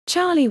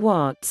Charlie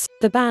Watts,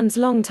 the band's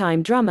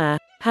longtime drummer,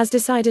 has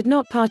decided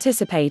not to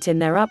participate in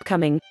their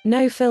upcoming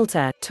No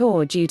Filter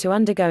tour due to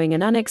undergoing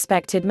an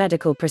unexpected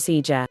medical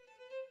procedure.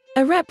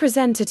 A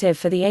representative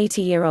for the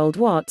 80-year-old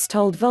Watts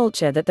told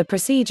Vulture that the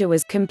procedure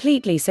was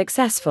completely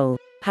successful.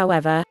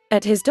 However,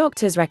 at his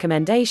doctor's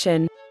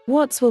recommendation,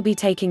 Watts will be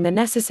taking the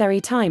necessary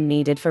time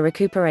needed for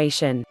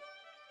recuperation.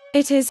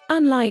 It is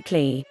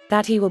unlikely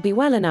that he will be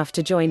well enough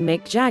to join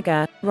Mick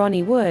Jagger,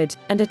 Ronnie Wood,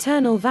 and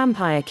eternal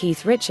vampire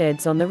Keith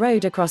Richards on the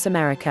road across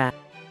America.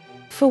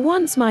 For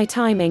once my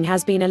timing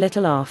has been a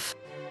little off.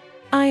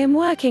 I am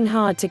working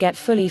hard to get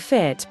fully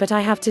fit, but I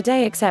have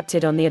today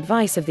accepted on the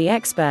advice of the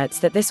experts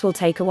that this will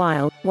take a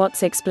while,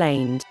 Watts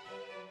explained.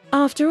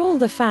 After all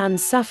the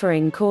fans'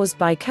 suffering caused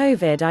by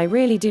COVID, I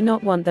really do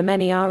not want the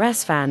many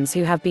RS fans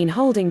who have been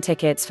holding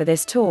tickets for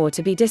this tour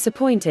to be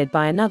disappointed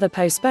by another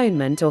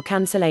postponement or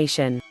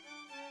cancellation.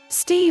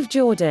 Steve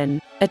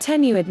Jordan, a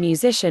tenured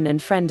musician and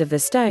friend of the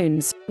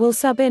Stones, will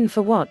sub in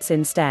for Watts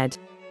instead.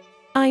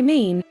 I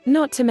mean,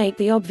 not to make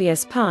the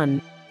obvious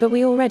pun, but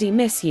we already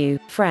miss you,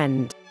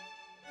 friend.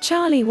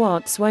 Charlie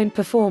Watts won't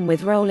perform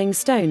with Rolling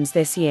Stones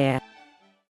this year.